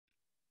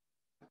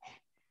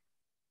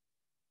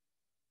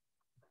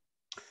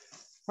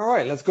All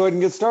right, let's go ahead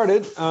and get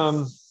started.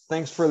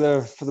 Thanks for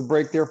the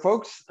break there,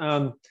 folks.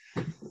 All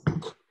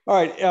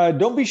right,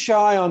 don't be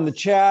shy on the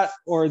chat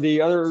or the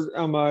other.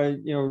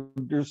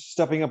 Just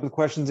stepping up with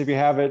questions if you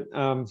have it.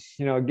 Again,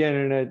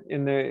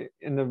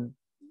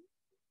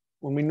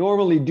 when we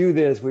normally do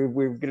this,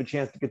 we get a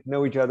chance to get to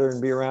know each other and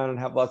be around and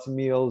have lots of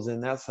meals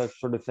and that such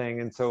sort of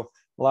thing. And so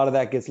a lot of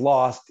that gets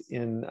lost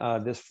in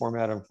this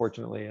format,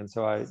 unfortunately. And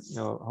so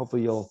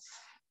hopefully you'll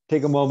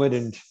take a moment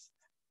and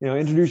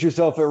introduce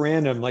yourself at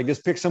random. Like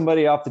just pick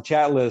somebody off the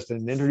chat list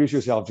and introduce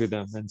yourself to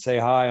them and say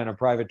hi on a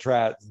private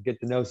chat and get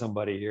to know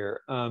somebody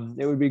here.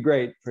 It would be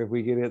great if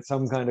we could get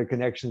some kind of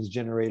connections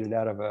generated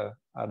out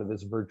of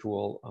this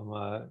virtual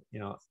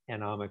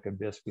anomic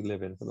abyss we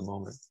live in for the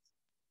moment.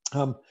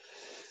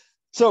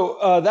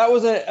 So that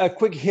was a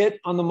quick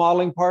hit on the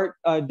modeling part.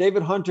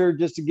 David Hunter,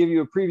 just to give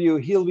you a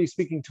preview, he'll be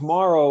speaking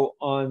tomorrow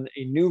on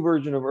a new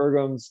version of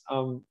Ergams.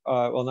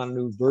 Well, not a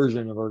new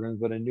version of Ergams,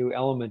 but a new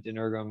element in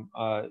Ergam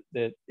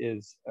that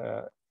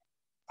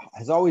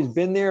has always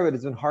been there, but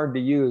it's been hard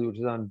to use, which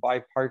is on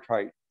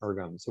bipartite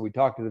Ergams. So we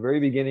talked at the very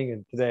beginning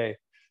and today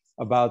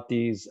about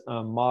these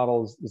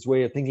models, this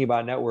way of thinking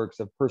about networks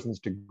of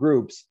persons to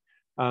groups.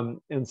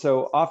 And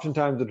so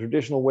oftentimes the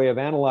traditional way of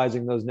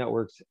analyzing those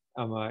networks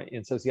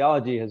in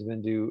sociology has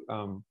been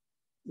to,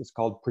 it's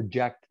called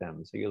project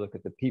them. So you look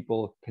at the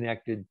people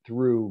connected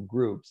through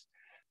groups,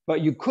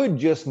 but you could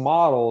just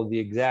model the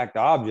exact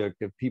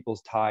object of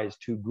people's ties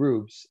to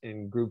groups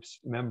and groups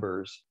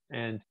members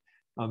and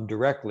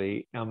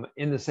directly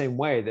in the same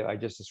way that I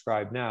just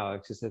described now.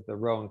 It's just that the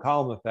row and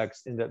column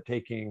effects end up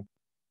taking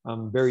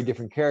very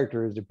different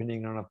characters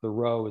depending on if the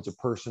row is a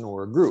person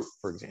or a group,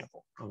 for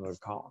example, on the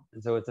column.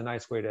 And so it's a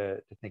nice way to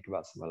think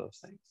about some of those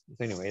things.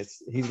 So anyway,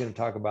 he's going to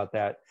talk about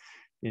that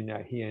in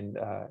he and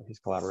his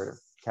collaborator,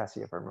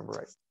 Cassie, if I remember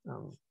right.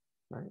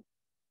 Right?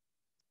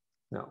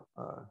 No.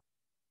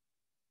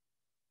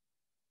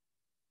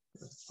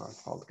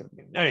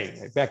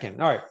 Anyway, back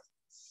in. All right.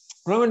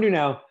 What I'm going to do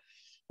now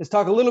is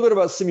talk a little bit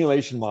about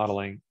simulation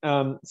modeling.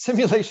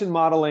 Simulation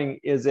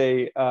modeling is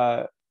a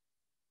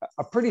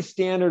pretty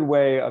standard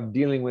way of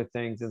dealing with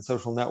things in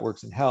social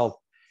networks and health.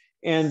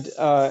 And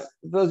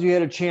those of you who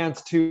had a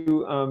chance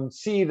to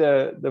see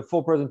the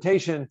full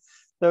presentation,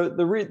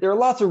 there are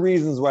lots of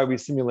reasons why we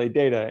simulate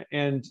data.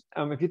 And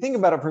if you think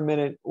about it for a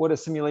minute, what a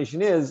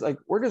simulation is, like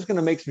we're just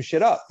gonna make some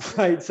shit up,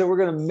 right? So we're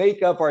gonna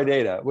make up our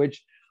data,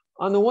 which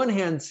on the one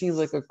hand seems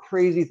like a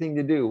crazy thing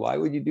to do. Why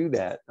would you do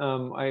that?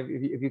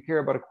 If you care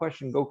about a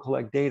question, go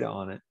collect data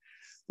on it.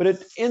 But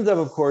it ends up,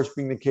 of course,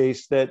 being the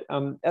case that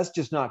that's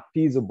just not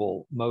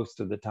feasible most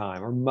of the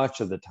time or much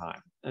of the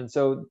time. And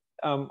so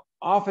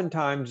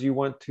oftentimes you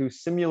want to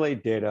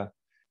simulate data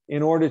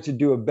in order to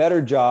do a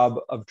better job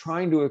of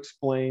trying to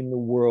explain the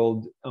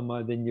world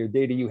than your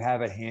data you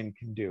have at hand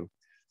can do.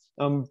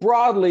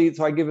 Broadly,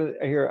 so I give it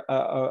here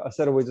a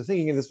set of ways of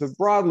thinking of this, but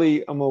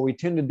broadly, we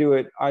tend to do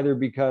it either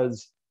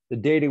because the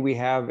data we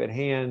have at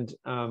hand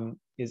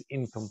is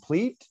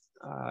incomplete,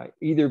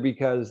 either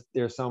because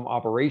there's some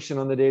operation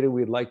on the data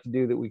we'd like to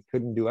do that we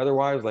couldn't do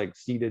otherwise, like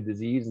seed a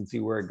disease and see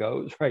where it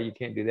goes, right? You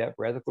can't do that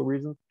for ethical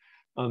reasons.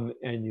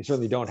 And you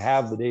certainly don't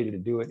have the data to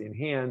do it in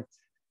hand.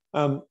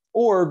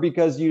 Or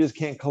because you just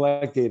can't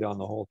collect data on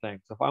the whole thing.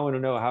 So if I want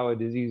to know how a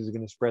disease is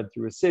going to spread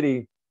through a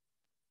city,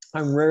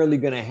 I'm rarely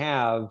going to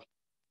have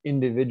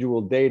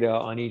individual data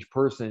on each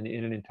person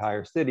in an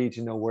entire city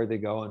to know where they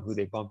go and who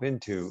they bump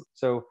into.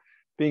 So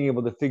being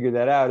able to figure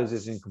that out is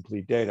just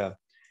incomplete data.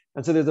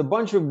 And so there's a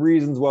bunch of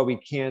reasons why we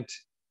can't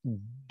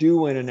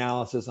do an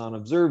analysis on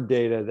observed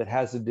data that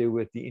has to do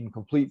with the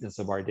incompleteness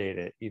of our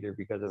data, either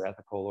because of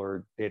ethical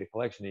or data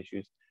collection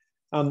issues.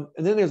 And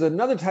then there's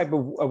another type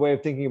of a way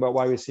of thinking about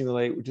why we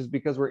simulate, which is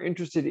because we're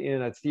interested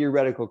in a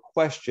theoretical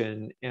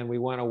question and we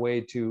want a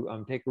way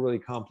to take a really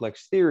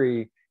complex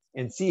theory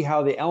and see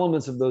how the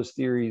elements of those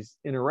theories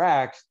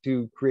interact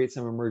to create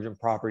some emergent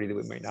property that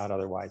we might not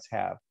otherwise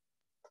have.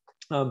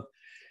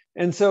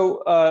 And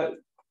so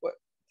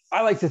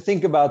I like to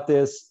think about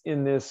this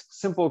in this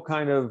simple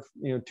kind of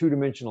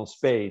two-dimensional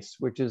space,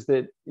 which is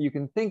that you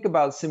can think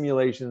about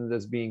simulations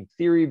as being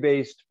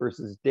theory-based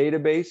versus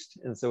data-based.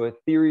 And so a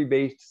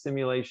theory-based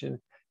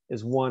simulation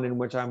is one in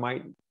which I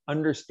might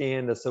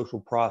understand a social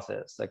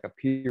process, like a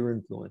peer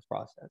influence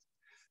process.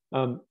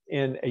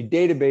 And a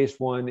data-based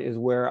one is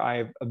where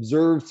I've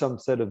observed some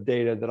set of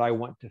data that I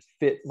want to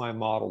fit my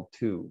model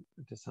to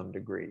some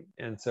degree.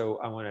 And so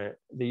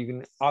you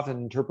can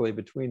often interpolate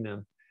between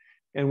them.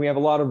 And we have a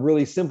lot of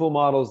really simple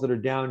models that are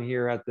down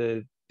here at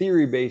the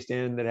theory-based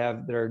end that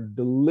are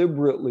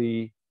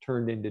deliberately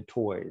turned into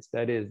toys.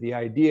 That is, the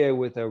idea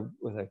with a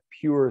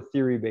pure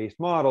theory-based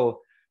model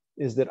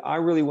is that I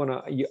really want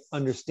to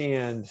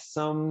understand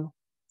some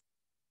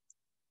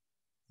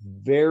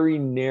very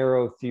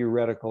narrow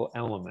theoretical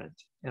element.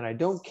 And I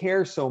don't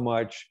care so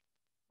much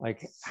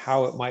like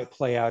how it might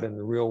play out in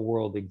the real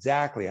world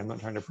exactly. I'm not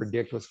trying to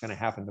predict what's going to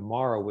happen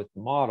tomorrow with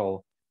the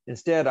model.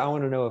 Instead, I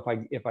want to know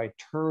if I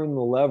turn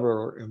the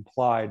lever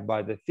implied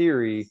by the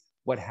theory,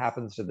 what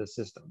happens to the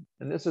system.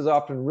 And this is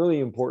often really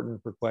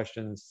important for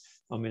questions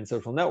in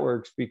social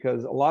networks,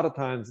 because a lot of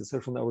times the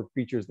social network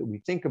features that we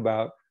think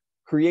about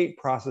create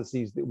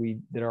processes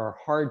that are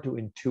hard to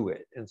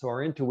intuit. And so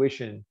our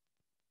intuition,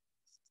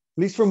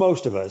 at least for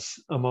most of us,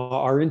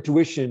 our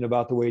intuition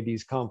about the way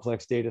these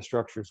complex data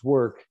structures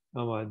work,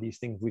 these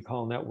things we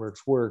call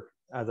networks work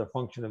as a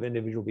function of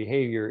individual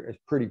behavior, is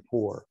pretty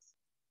poor.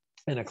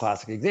 And a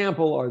classic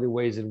example are the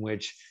ways in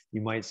which you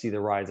might see the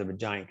rise of a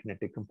giant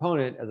connected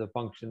component as a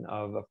function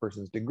of a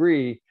person's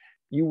degree.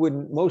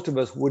 Most of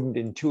us wouldn't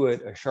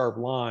intuit a sharp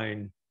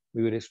line.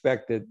 We would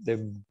expect that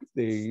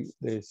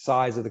the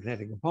size of the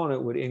connected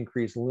component would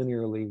increase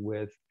linearly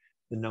with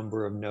the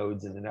number of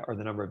nodes in the net, or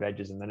the number of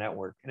edges in the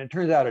network. And it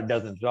turns out it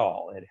doesn't at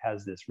all. It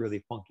has this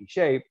really funky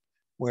shape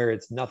where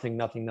it's nothing,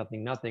 nothing,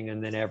 nothing, nothing,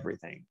 and then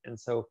everything. And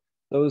so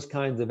those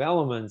kinds of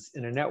elements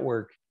in a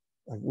network,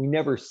 we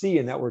never see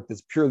a network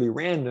that's purely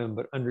random,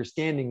 but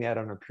understanding that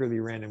on a purely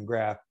random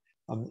graph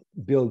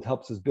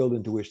helps us build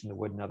intuition that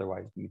wouldn't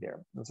otherwise be there.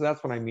 And so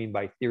that's what I mean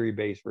by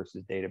theory-based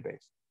versus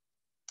database.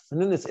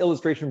 And then this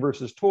illustration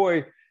versus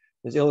toy,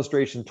 this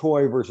illustration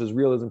toy versus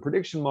realism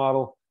prediction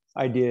model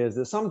idea is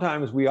that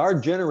sometimes we are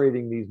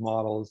generating these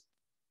models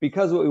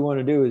because what we want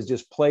to do is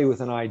just play with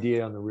an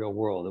idea on the real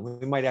world.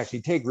 And we might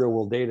actually take real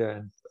world data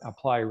and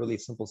apply a really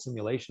simple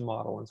simulation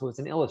model. And so it's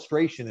an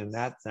illustration in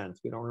that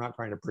sense. We're not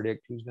trying to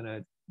predict who's going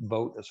to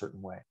vote a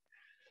certain way.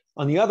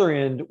 On the other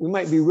end, we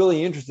might be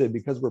really interested,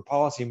 because we're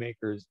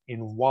policymakers, in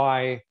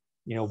why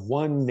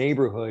one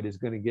neighborhood is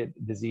going to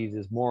get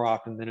diseases more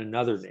often than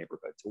another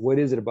neighborhood. So what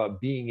is it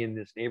about being in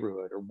this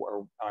neighborhood?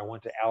 Or I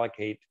want to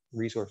allocate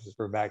resources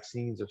for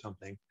vaccines or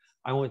something.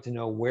 I want to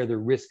know where the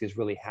risk is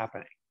really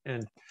happening.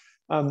 And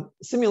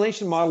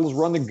simulation models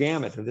run the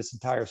gamut of this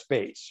entire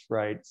space,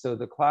 right? So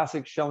the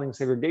classic Schelling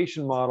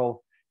segregation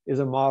model is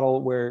a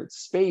model where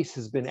space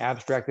has been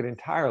abstracted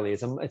entirely.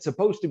 It's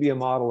supposed to be a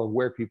model of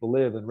where people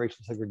live and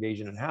racial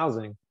segregation and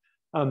housing,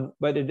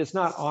 but it's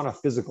not on a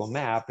physical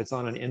map. It's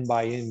on an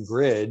n-by-n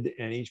grid,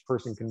 and each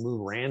person can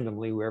move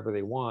randomly wherever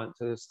they want.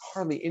 So there's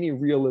hardly any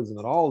realism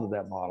at all to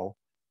that model,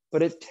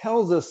 but it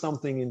tells us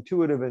something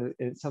intuitive, and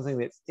it's something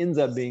that ends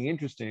up being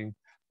interesting,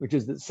 which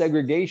is that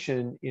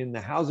segregation in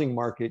the housing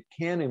market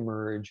can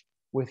emerge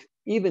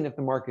even if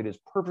the market is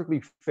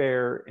perfectly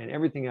fair and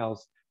everything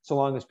else, so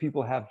long as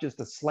people have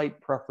just a slight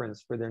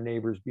preference for their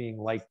neighbors being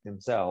like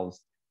themselves.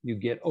 You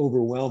get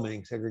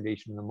overwhelming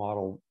segregation in the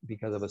model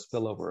because of a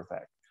spillover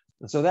effect.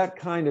 And so that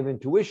kind of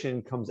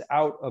intuition comes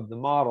out of the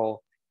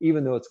model,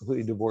 even though it's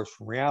completely divorced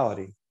from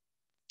reality.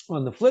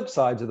 On the flip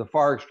side, to the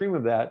far extreme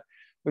of that,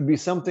 would be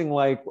something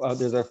like,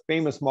 there's a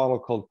famous model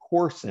called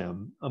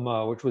CoreSim,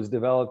 which was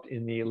developed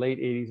in the late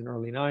 80s and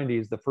early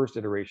 90s, the first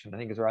iteration. I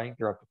think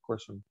they're up to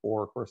CoreSim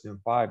 4, CoreSim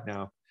 5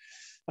 now,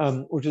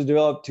 which was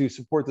developed to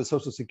support the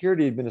Social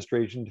Security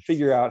Administration to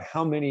figure out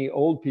how many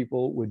old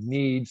people would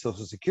need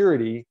Social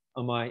Security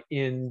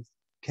in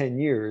 10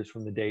 years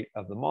from the date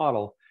of the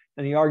model.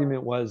 And the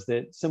argument was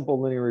that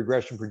simple linear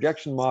regression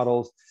projection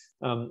models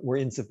were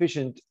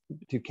insufficient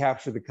to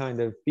capture the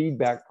kind of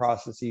feedback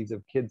processes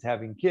of kids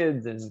having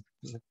kids and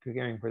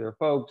caring for their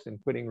folks and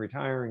quitting,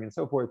 retiring, and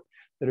so forth,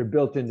 that are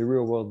built into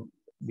real world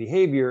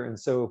behavior. And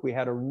so if we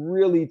had a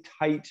really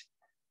tight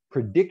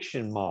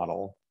prediction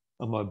model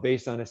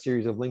based on a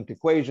series of linked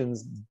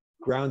equations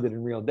grounded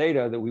in real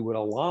data that we would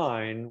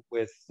align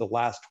with the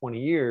last 20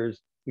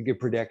 years, we could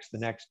predict the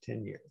next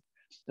 10 years.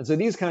 And so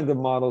these kinds of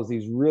models,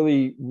 these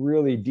really,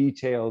 really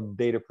detailed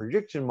data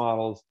prediction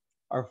models,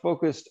 are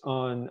focused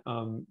on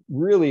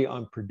really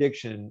on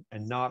prediction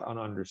and not on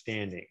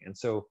understanding. And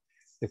so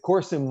the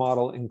CoreSim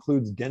model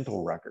includes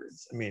dental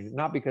records. I mean,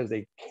 not because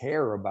they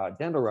care about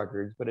dental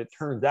records, but it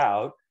turns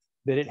out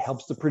that it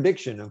helps the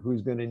prediction of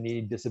who's going to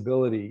need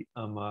disability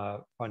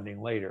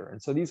funding later.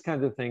 And so these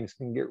kinds of things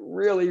can get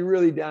really,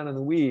 really down in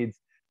the weeds,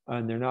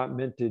 and they're not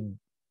meant to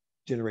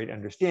generate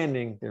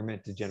understanding, they're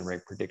meant to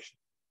generate prediction.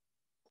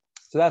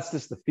 So that's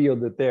just the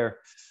field that they're.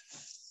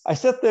 I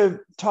set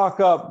the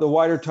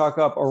wider talk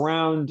up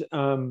around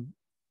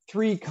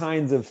three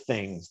kinds of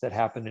things that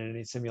happen in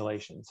any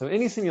simulation. So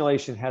any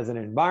simulation has an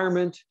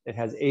environment, it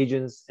has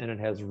agents, and it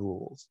has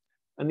rules.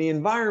 And the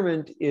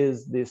environment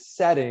is the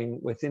setting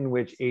within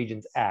which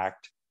agents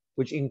act,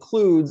 which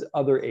includes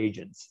other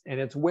agents. And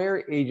it's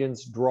where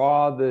agents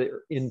draw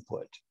the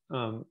input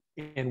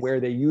and where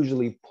they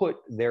usually put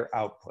their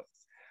output.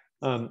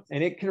 And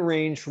it can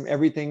range from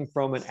everything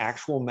from an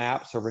actual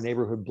map, so a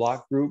neighborhood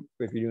block group,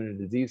 if you're doing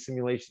a disease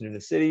simulation in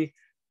a city,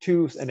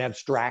 to an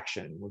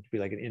abstraction, which would be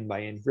like an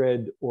n-by-n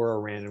grid or a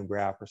random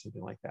graph or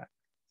something like that.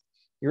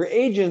 Your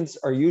agents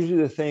are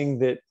usually the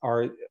thing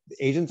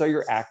agents are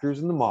your actors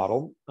in the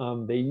model.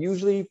 They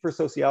usually, for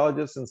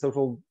sociologists and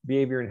social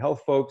behavior and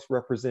health folks,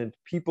 represent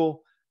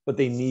people, but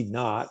they need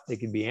not. They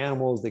can be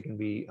animals, they can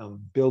be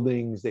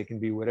buildings, they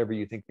can be whatever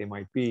you think they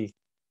might be.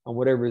 On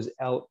whatever is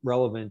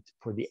relevant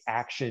for the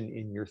action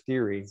in your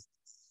theory,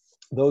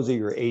 those are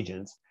your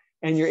agents.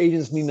 And your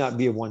agents need not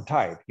be of one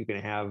type. You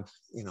can have,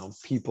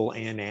 people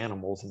and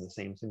animals in the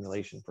same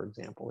simulation, for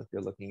example, if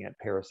you're looking at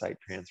parasite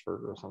transfer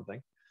or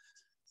something.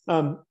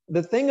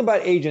 The thing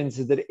about agents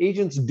is that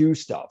agents do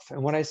stuff.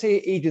 And when I say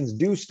agents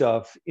do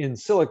stuff in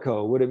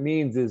silico, what it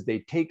means is they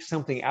take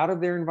something out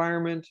of their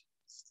environment,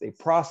 they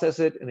process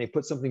it, and they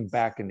put something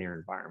back in their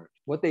environment.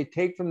 What they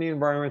take from the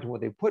environment and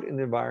what they put in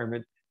the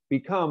environment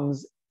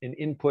becomes an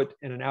input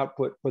and an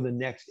output for the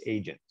next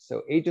agent.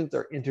 So agents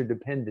are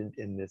interdependent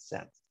in this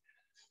sense.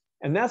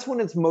 And that's when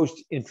it's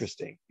most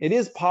interesting. It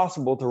is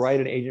possible to write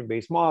an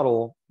agent-based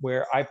model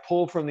where I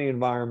pull from the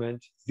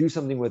environment, do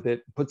something with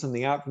it, put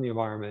something out from the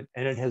environment,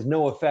 and it has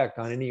no effect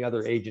on any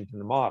other agent in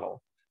the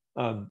model.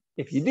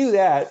 If you do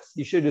that,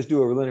 you should just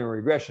do a linear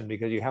regression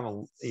because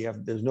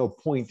there's no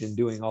point in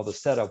doing all the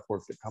setup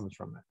work that comes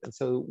from it. And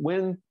so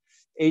when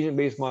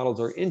agent-based models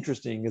are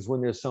interesting is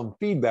when there's some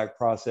feedback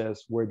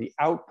process where the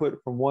output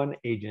from one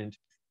agent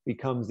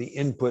becomes the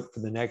input for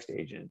the next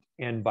agent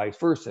and vice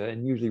versa,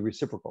 and usually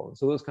reciprocal. And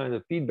so those kinds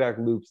of feedback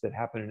loops that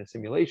happen in a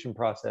simulation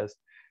process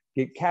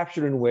get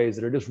captured in ways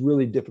that are just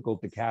really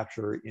difficult to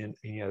capture in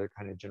any other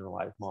kind of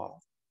generalized model.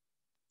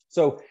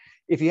 So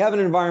if you have an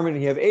environment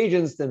and you have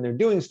agents, then they're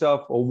doing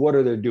stuff. Well, what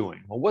are they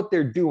doing? Well, what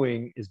they're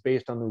doing is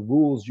based on the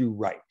rules you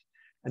write.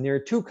 And there are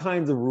two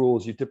kinds of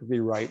rules you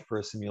typically write for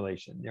a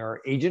simulation. There are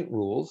agent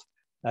rules,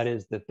 that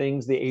is the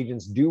things the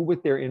agents do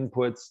with their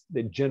inputs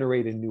that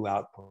generate a new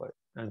output.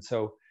 And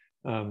so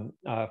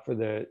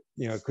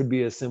it could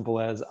be as simple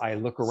as I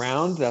look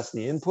around, that's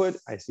the input.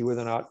 I see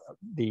whether or not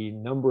the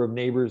number of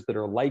neighbors that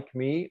are like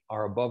me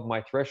are above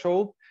my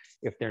threshold.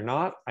 If they're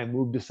not, I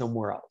move to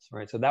somewhere else,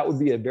 right? So that would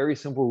be a very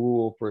simple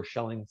rule for a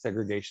Schelling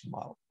segregation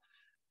model.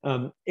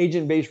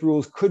 Agent-based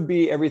rules could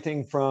be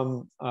everything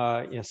from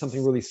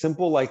something really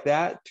simple like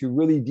that to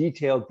really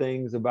detailed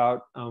things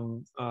about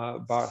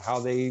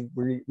how they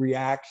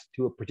react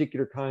to a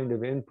particular kind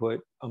of input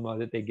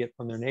that they get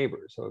from their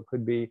neighbors. So it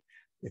could be,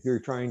 if you're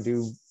trying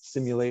to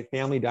simulate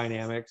family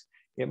dynamics,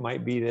 it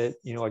might be that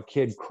a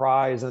kid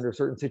cries under a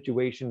certain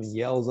situation and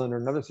yells under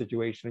another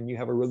situation, and you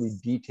have a really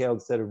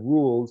detailed set of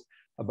rules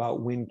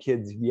about when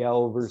kids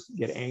yell versus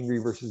get angry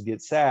versus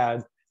get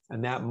sad.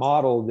 And that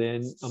model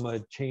then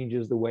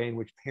changes the way in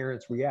which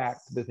parents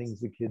react to the things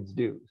the kids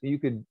do. So you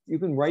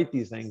can write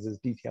these things as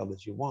detailed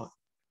as you want.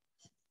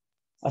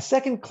 A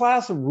second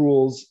class of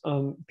rules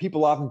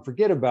people often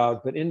forget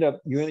about, but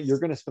you're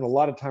going to spend a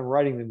lot of time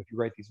writing them if you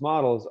write these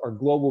models, are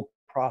global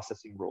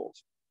processing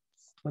rules.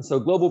 And so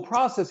global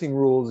processing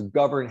rules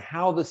govern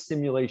how the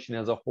simulation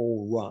as a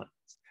whole runs.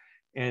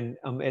 And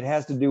it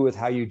has to do with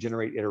how you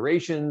generate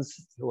iterations,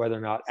 whether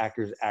or not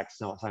actors act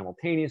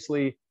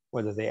simultaneously,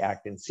 whether they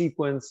act in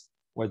sequence,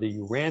 whether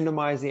you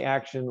randomize the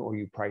action or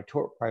you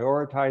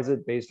prioritize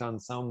it based on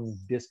some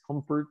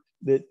discomfort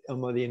that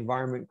the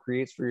environment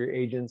creates for your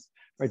agents,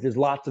 right? There's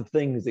lots of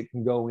things that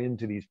can go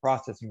into these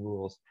processing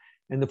rules.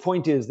 And the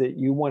point is that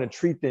you want to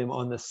treat them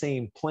on the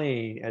same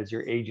plane as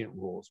your agent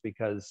rules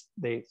because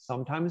they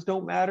sometimes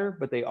don't matter,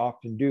 but they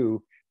often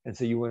do. And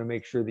so you want to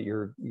make sure that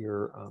you're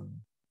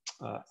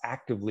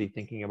actively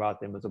thinking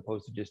about them as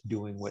opposed to just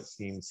doing what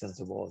seems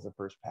sensible as a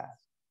first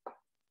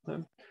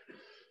pass.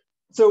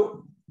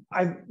 So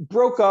I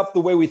broke up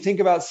the way we think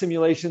about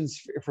simulations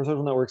for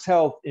social networks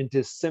health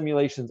into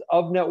simulations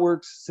of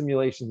networks,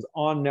 simulations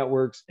on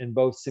networks, and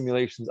both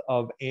simulations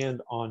of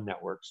and on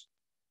networks.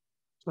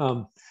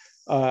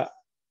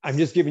 I'm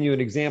just giving you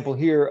an example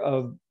here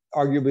of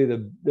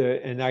arguably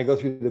and I go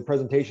through the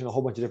presentation, a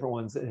whole bunch of different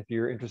ones. And if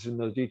you're interested in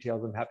those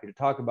details, I'm happy to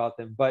talk about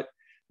them. But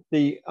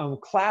the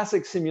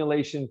classic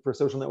simulation for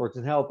social networks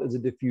and health is a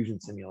diffusion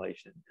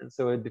simulation. And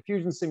so a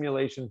diffusion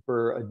simulation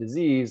for a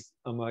disease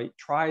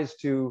tries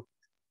to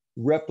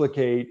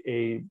replicate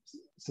a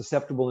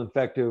susceptible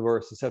infective or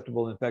a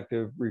susceptible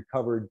infective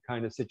recovered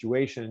kind of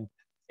situation.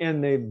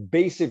 And the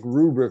basic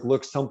rubric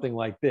looks something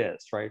like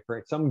this, right?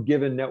 For some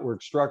given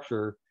network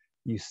structure,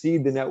 you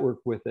seed the network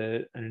with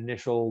an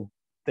initial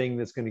thing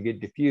that's going to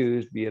get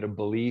diffused, be it a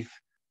belief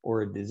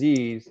or a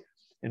disease.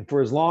 And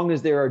for as long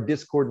as there are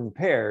discordant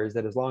pairs,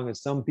 that as long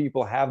as some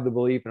people have the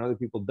belief and other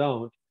people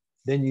don't,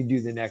 then you do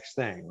the next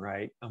thing,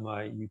 right?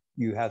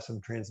 You have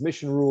some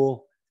transmission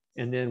rule,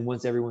 and then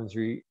once everyone's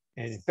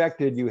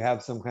infected, you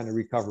have some kind of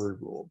recovery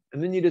rule.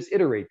 And then you just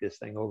iterate this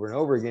thing over and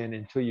over again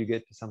until you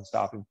get to some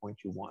stopping point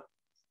you want.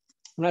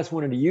 And I just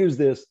wanted to use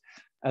this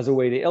as a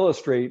way to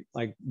illustrate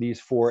like these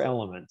four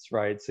elements,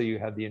 right? So you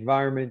have the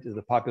environment is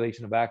the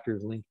population of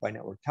actors linked by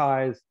network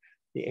ties.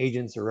 The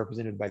agents are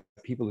represented by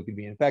people who could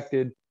be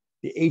infected.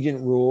 The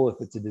agent rule, if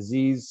it's a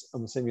disease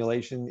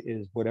simulation,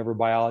 is whatever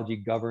biology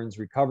governs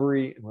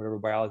recovery and whatever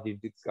biology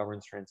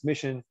governs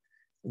transmission.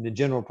 And the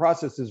general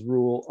processes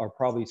rule are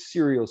probably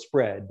serial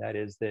spread. That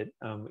is that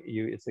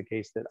it's the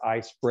case that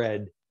I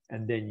spread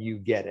and then you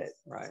get it,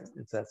 right?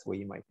 And so that's the way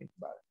you might think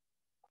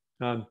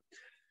about it.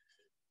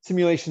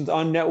 Simulations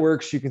on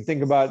networks, you can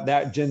think about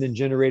that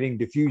generating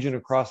diffusion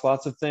across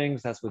lots of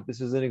things. That's what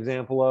this is an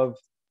example of.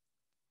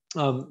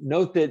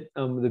 Note that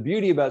the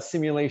beauty about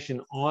simulation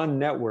on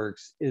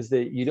networks is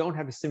that you don't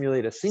have to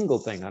simulate a single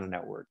thing on a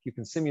network. You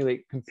can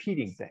simulate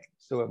competing things.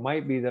 So it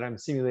might be that I'm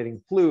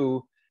simulating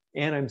flu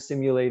and I'm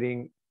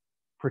simulating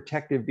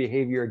protective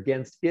behavior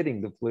against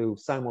getting the flu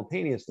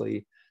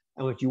simultaneously.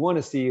 And what you want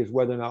to see is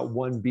whether or not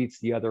one beats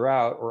the other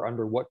out, or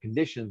under what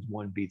conditions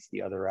one beats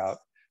the other out,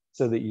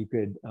 so that you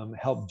could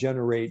help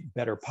generate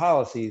better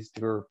policies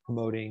for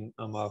promoting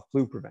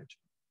flu prevention.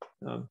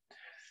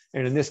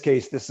 And in this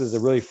case, this is a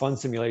really fun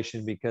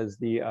simulation because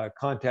the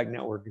contact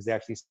network is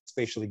actually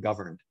spatially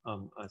governed.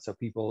 So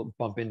people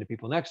bump into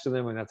people next to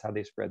them, and that's how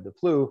they spread the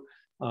flu.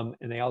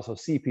 And they also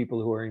see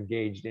people who are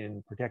engaged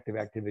in protective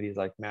activities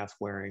like mask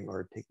wearing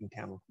or taking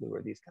Tamiflu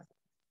or these kinds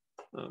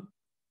of things.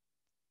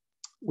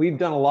 We've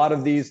done a lot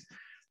of these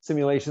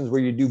simulations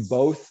where you do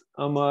both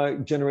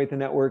generate the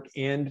network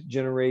and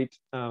generate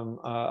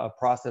a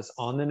process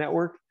on the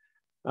network.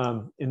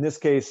 In this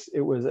case,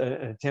 it was an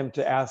attempt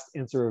to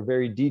answer a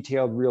very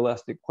detailed,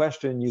 realistic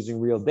question using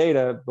real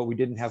data, but we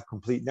didn't have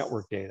complete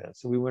network data.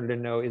 So we wanted to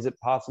know, is it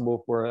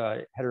possible for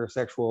a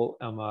heterosexual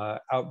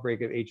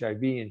outbreak of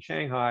HIV in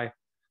Shanghai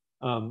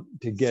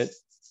to get,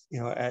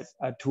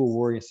 to a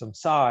worrisome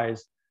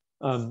size?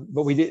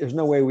 But there's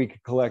no way we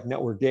could collect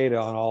network data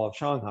on all of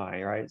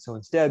Shanghai, right? So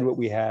instead, what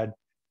we had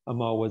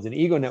was an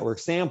ego network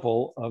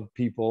sample of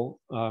people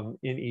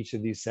in each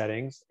of these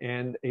settings,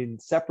 and a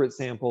separate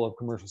sample of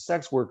commercial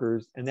sex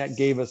workers. And that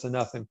gave us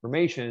enough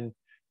information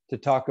to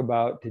talk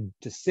about,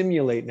 to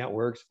simulate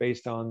networks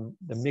based on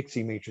the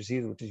mixing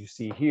matrices, which you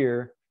see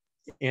here,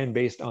 and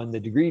based on the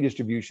degree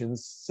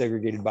distributions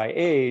segregated by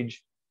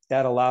age.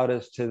 That allowed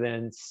us to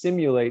then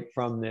simulate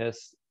from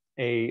this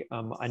a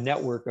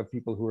network of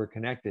people who are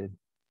connected.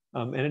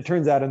 And it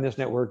turns out in this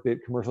network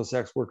that commercial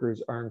sex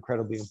workers are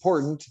incredibly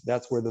important.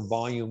 That's where the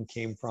volume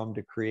came from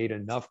to create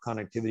enough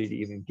connectivity to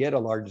even get a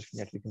largest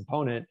connected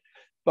component.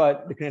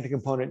 But the connected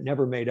component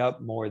never made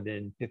up more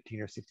than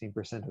 15 or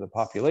 16% of the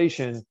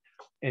population.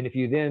 And if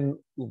you then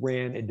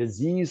ran a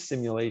disease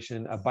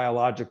simulation, a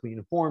biologically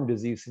informed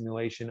disease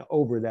simulation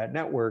over that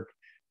network,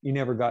 you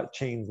never got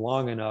chains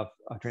long enough,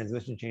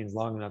 transmission chains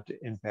long enough to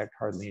infect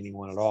hardly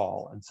anyone at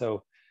all. And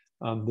so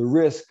the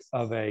risk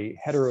of a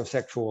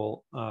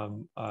heterosexual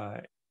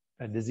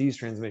a disease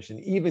transmission,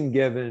 even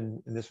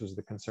given, and this was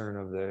the concern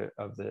of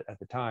the at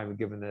the time,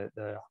 given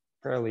the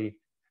fairly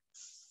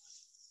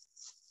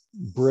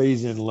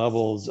brazen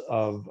levels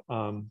of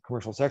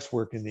commercial sex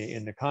work in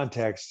the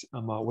context,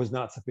 was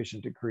not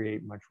sufficient to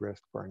create much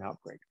risk for an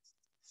outbreak.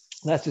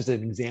 That's just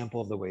an example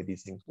of the way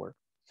these things work.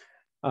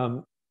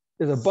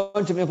 There's a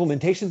bunch of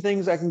implementation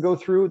things I can go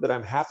through that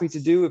I'm happy to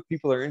do if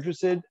people are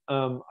interested.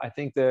 I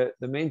think the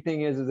main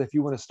thing is if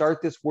you want to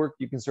start this work,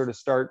 you can sort of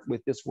start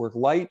with this work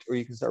light, or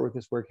you can start with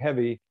this work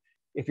heavy.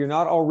 If you're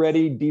not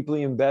already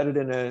deeply embedded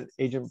in an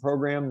agent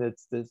program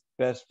that's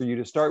best for you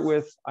to start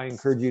with, I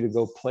encourage you to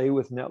go play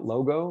with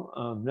NetLogo.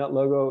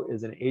 NetLogo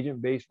is an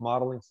agent-based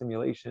modeling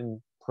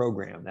simulation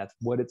program. That's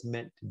what it's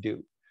meant to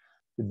do.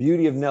 The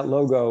beauty of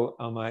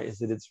NetLogo is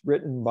that it's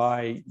written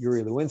by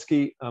Yuri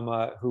Lewinsky,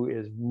 who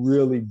is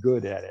really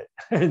good at it.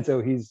 And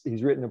so he's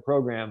written a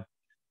program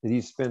that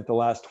he's spent the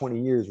last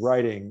 20 years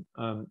writing.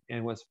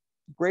 And what's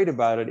great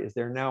about it is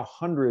there are now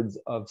hundreds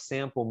of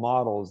sample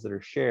models that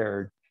are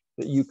shared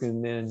that you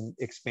can then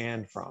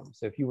expand from.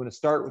 So if you want to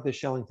start with the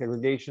Schelling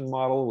segregation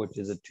model, which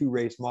is a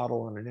 2-race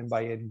model on an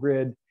n/n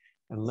grid,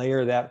 and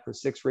layer that for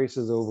 6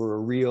 races over a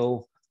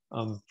real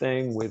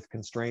thing with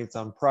constraints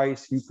on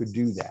price, you could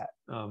do that.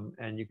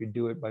 And you could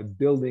do it by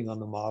building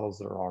on the models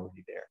that are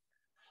already there.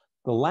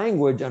 The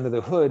language under the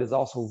hood is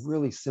also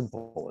really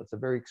simple. It's a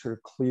very sort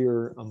of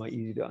clear,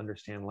 easy to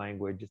understand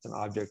language. It's an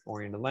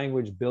object-oriented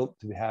language built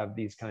to have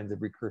these kinds of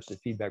recursive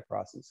feedback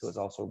processes. So it's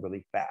also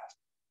really fast.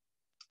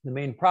 The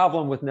main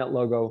problem with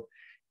NetLogo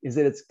is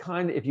that it's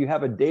if you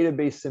have a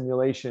database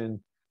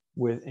simulation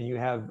and you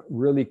have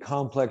really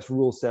complex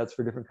rule sets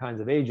for different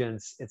kinds of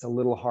agents, it's a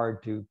little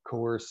hard to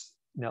coerce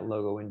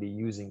NetLogo into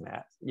using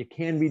that. It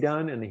can be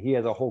done, and he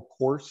has a whole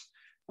course,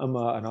 an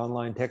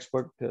online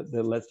textbook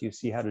that lets you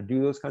see how to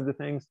do those kinds of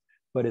things,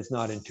 but it's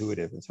not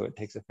intuitive, and so it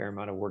takes a fair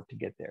amount of work to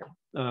get there.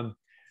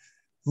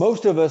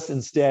 Most of us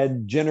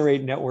instead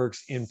generate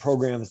networks in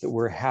programs that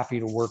we're happy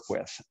to work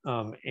with.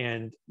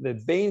 And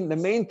the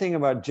main thing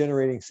about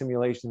generating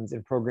simulations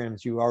in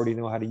programs you already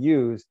know how to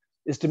use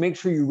is to make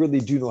sure you really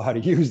do know how to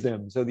use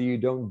them, so that you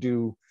don't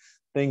do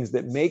things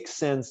that make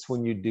sense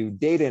when you do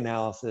data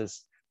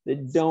analysis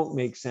that don't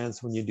make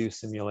sense when you do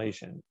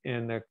simulation.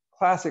 And the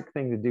classic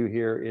thing to do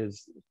here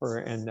is,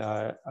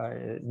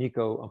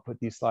 Nico put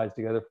these slides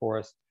together for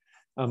us,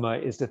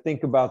 is to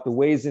think about the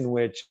ways in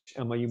which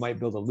you might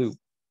build a loop.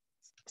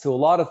 So a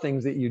lot of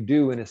things that you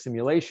do in a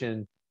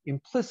simulation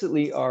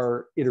implicitly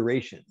are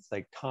iterations,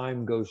 like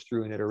time goes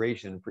through an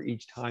iteration. For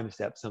each time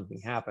step,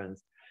 something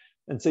happens.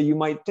 And so you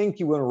might think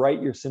you want to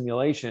write your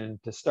simulation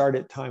to start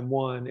at time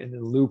 1 and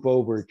then loop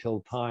over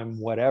till time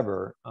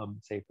whatever,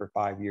 say for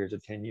 5 years or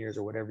 10 years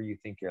or whatever you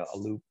think a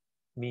loop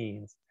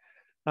means.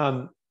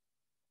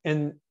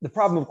 And the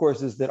problem, of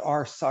course, is that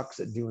R sucks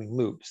at doing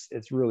loops.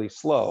 It's really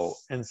slow.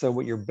 And so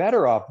what you're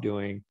better off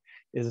doing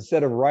is,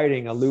 instead of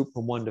writing a loop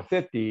from 1 to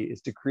 50,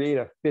 is to create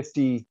a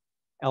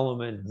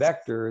 50-element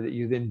vector that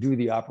you then do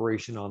the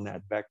operation on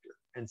that vector.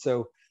 And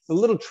so the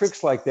little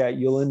tricks like that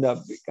you'll end up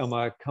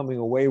coming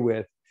away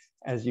with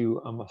as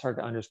you start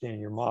to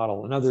understand your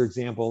model. Another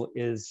example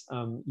is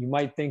you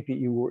might think that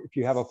if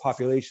you have a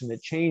population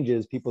that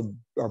changes, people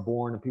are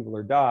born and people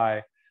are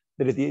die,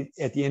 that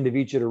at the end of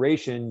each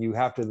iteration, you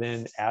have to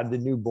then add the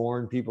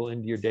newborn people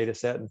into your data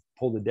set and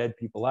pull the dead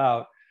people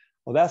out.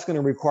 Well, that's going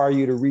to require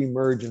you to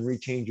re-merge and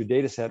rechange your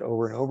data set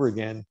over and over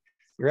again.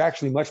 You're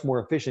actually much more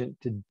efficient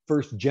to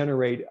first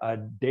generate a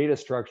data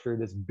structure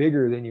that's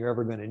bigger than you're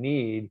ever going to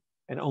need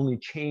and only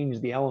change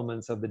the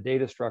elements of the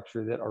data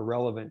structure that are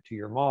relevant to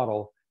your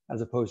model,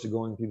 as opposed to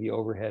going through the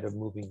overhead of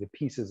moving the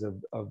pieces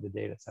of the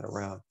data set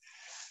around.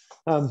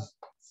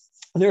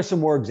 There's some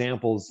more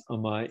examples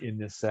in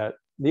this set.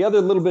 The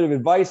other little bit of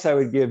advice I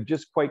would give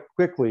just quite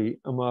quickly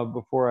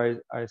before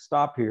I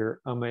stop here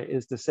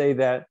is to say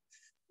that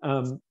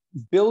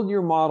build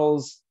your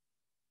models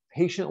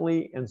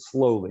patiently and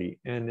slowly.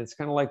 And it's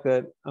kind of like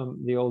that,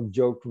 the old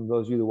joke from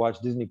those of you that watch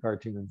Disney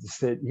cartoons, is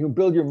that you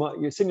build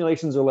your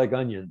simulations are like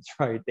onions,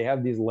 right? They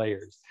have these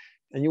layers.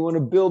 And you want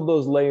to build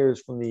those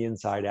layers from the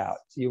inside out.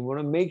 So you want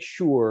to make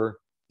sure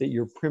that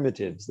your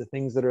primitives, the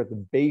things that are at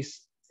the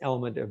base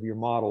element of your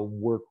model,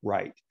 work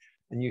right.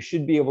 And you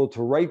should be able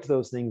to write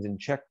those things and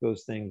check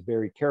those things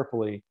very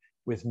carefully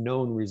with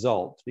known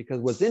results.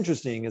 Because what's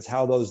interesting is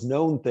how those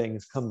known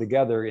things come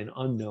together in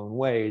unknown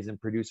ways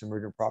and produce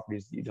emergent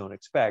properties that you don't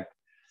expect.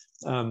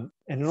 And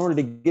in order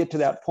to get to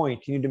that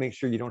point, you need to make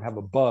sure you don't have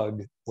a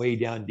bug way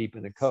down deep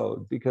in the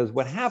code. Because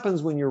what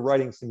happens when you're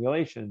writing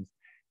simulations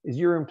is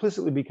you're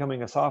implicitly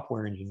becoming a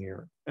software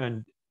engineer.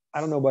 And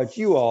I don't know about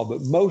you all,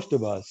 but most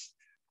of us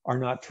are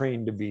not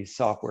trained to be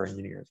software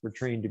engineers. We're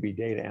trained to be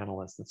data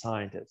analysts and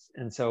scientists.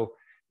 And so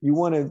you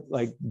want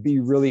to be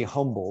really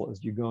humble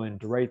as you go in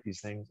to write these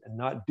things and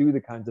not do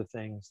the kinds of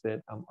things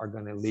that are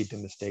going to lead to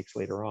mistakes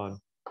later on.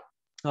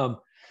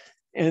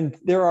 And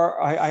there are,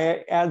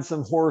 I add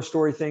some horror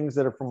story things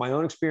that are from my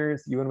own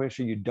experience that you want to make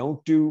sure you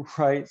don't do,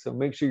 right? So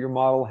make sure your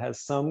model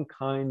has some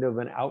kind of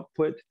an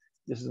output.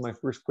 This is my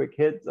first quick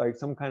hit, like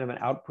some kind of an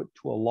output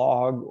to a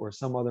log or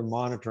some other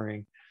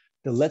monitoring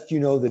to let you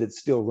know that it's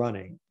still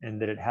running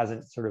and that it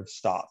hasn't sort of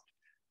stopped.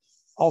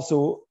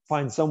 Also,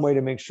 find some way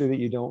to make sure that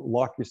you don't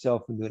lock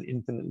yourself into an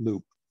infinite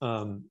loop.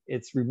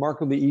 It's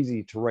remarkably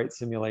easy to write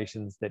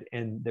simulations that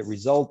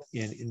result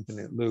in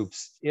infinite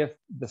loops if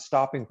the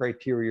stopping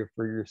criteria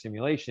for your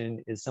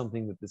simulation is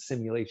something that the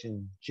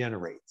simulation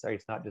generates. Right?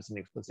 It's not just an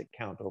explicit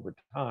count over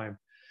time.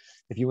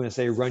 If you want to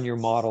say run your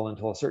model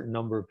until a certain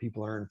number of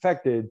people are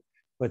infected,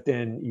 but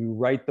then you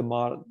write the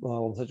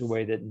model in such a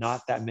way that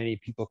not that many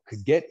people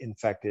could get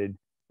infected,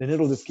 then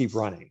it'll just keep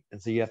running.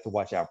 And so you have to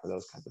watch out for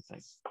those kinds of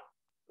things.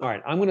 All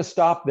right, I'm going to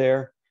stop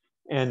there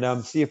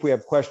and see if we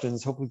have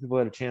questions. Hopefully people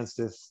had a chance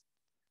to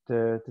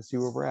see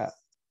where we're at.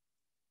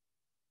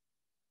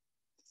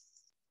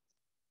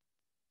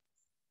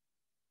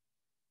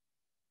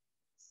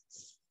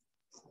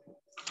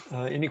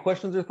 Any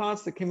questions or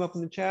thoughts that came up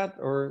in the chat,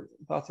 or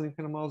thoughts on these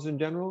kind of models in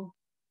general?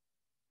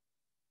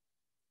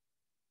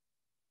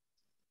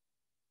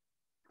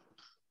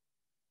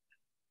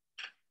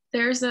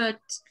 There's a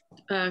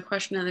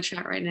question in the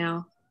chat right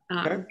now.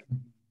 Okay.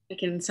 I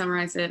can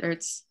summarize it, or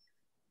it's,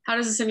 how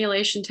does the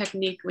simulation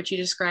technique which you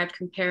described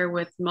compare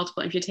with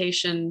multiple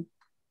imputation,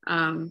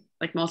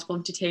 like multiple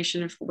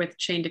imputation with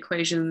chained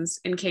equations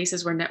in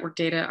cases where network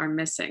data are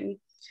missing?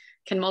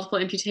 Can multiple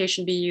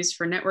imputation be used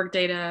for network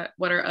data?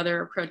 What are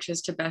other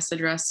approaches to best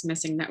address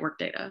missing network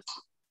data?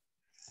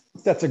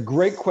 That's a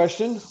great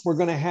question. We're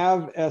going to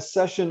have a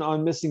session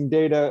on missing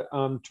data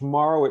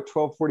tomorrow at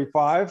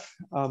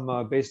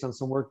 12:45, based on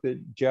some work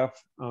that Jeff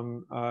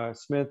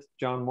Smith,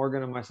 John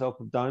Morgan, and myself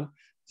have done.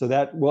 So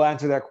that we'll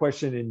answer that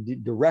question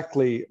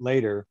directly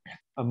later.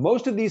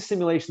 Most of these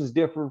simulations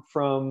differ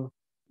from,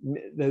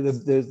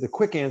 the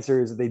quick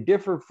answer is that they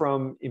differ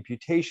from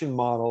imputation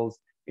models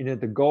in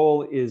that the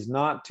goal is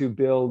not to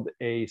build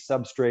a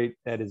substrate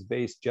that is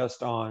based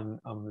just on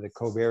the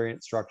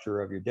covariant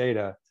structure of your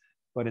data,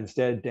 but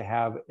instead to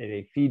have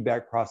a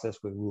feedback process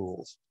with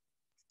rules.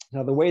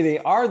 Now, the way they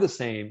are the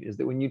same is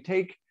that when you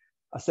take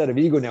a set of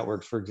ego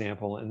networks, for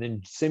example, and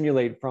then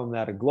simulate from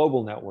that a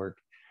global network,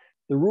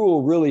 the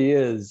rule really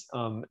is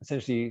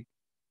essentially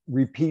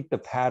repeat the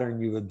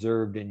pattern you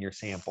observed in your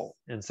sample.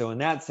 And so in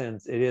that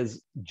sense, it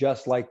is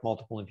just like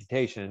multiple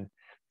imputation,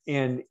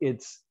 and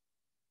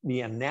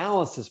the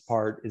analysis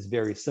part is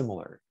very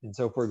similar. And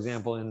so, for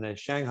example, in the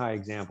Shanghai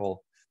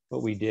example,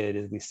 what we did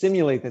is we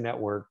simulate the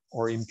network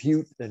or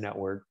impute the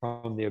network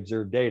from the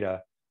observed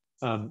data.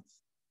 The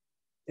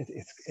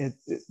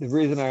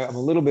reason I'm a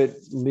little bit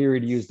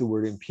leery to use the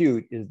word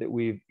impute is that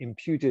we've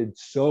imputed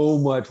so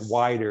much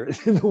wider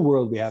than the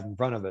world we have in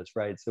front of us,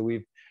 right? So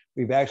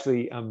we've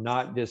actually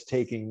not just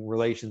taking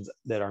relations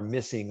that are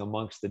missing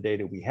amongst the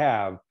data we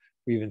have,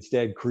 we've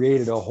instead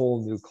created a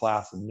whole new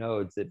class of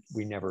nodes that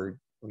we never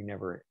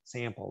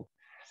sampled.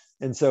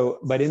 And so,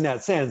 but in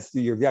that sense,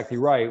 you're exactly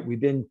right. We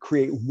then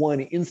create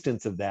one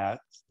instance of that,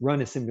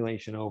 run a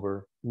simulation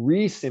over,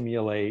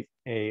 re-simulate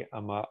a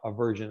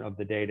version of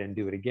the data and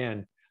do it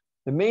again.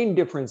 The main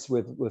difference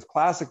with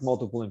classic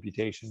multiple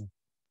imputation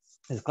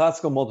In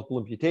classical multiple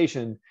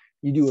imputation,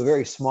 you do a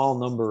very small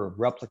number of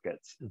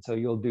replicates. And so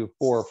you'll do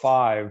 4 or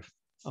 5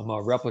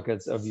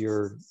 replicates of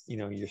your,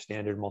 your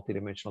standard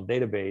multidimensional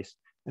database,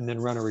 and then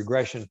run a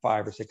regression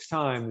 5 or 6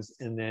 times,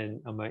 and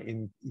then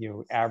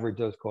average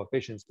those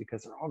coefficients,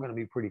 because they're all going to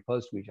be pretty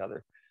close to each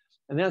other.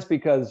 And that's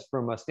because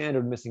from a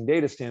standard missing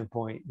data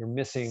standpoint, you're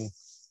missing,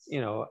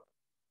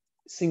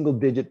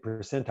 single-digit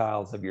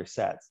percentiles of your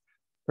sets.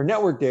 For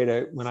network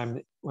data, when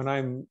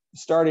I'm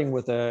starting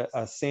with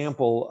a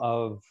sample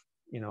of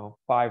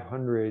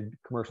 500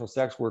 commercial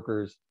sex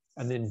workers,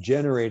 and then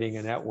generating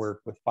a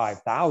network with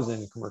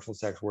 5,000 commercial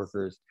sex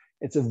workers,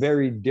 it's a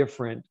very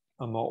different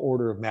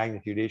order of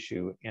magnitude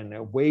issue, and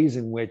the ways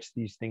in which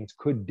these things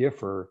could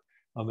differ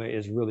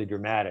is really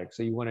dramatic.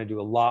 So you want to do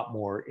a lot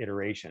more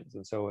iterations.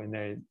 And so in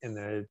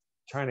the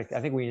I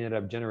think we ended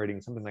up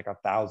generating something like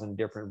 1,000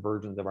 different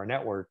versions of our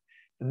network,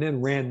 and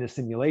then ran the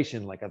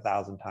simulation like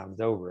 1,000 times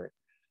over it.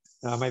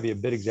 Now, it might be a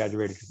bit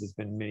exaggerated because it's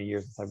been many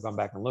years since I've gone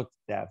back and looked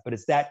at that, but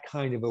it's that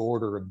kind of an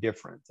order of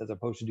difference. As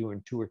opposed to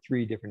doing 2 or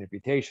 3 different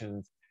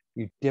imputations,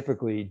 you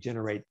typically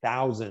generate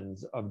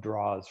thousands of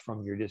draws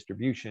from your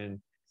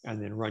distribution,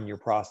 and then run your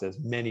process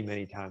many,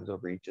 many times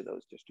over each of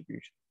those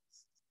distributions.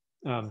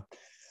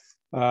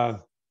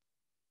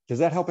 Does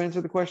that help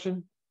answer the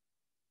question?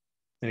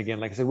 And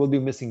again, like I said, we'll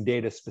do missing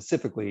data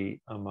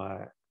specifically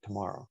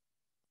tomorrow.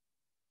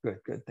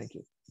 Good, thank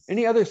you.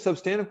 Any other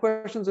substantive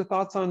questions or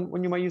thoughts on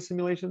when you might use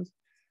simulations?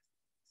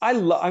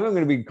 I'm going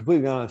to be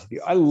completely honest with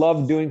you. I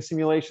love doing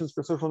simulations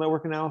for social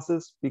network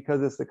analysis,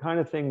 because it's the kind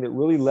of thing that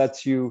really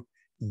lets you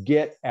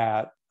get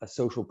at a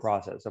social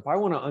process. If I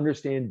want to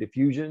understand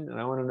diffusion, and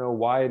I want to know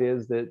why it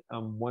is that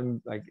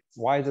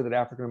why is it that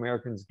African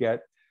Americans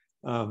get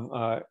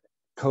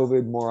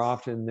COVID more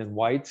often than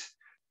whites?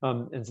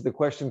 And so the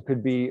question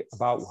could be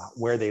about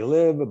where they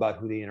live, about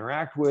who they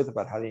interact with,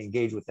 about how they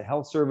engage with the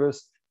health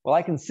service. Well,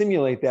 I can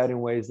simulate that in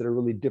ways that are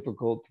really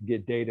difficult to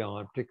get data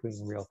on, particularly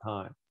in real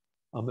time.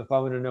 If I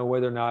want to know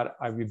whether or not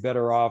I'd be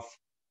better off,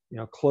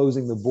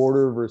 closing the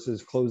border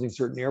versus closing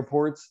certain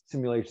airports,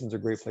 simulations are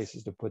great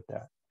places to put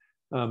that.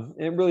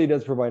 It really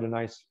does provide a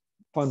nice,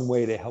 fun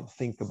way to help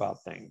think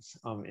about things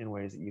in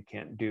ways that you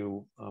can't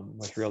do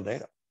with real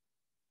data.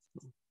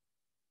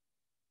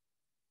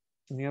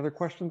 Any other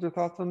questions or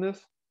thoughts on this?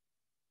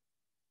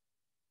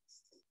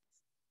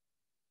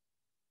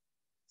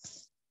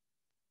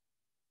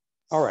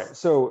 All right,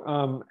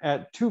 so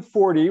at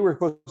 2:40, we're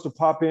supposed to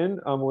pop in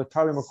with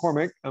Tyler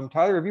McCormick.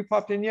 Tyler, have you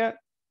popped in yet?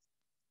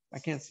 I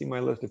can't see my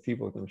list of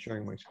people because I'm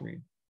sharing my screen.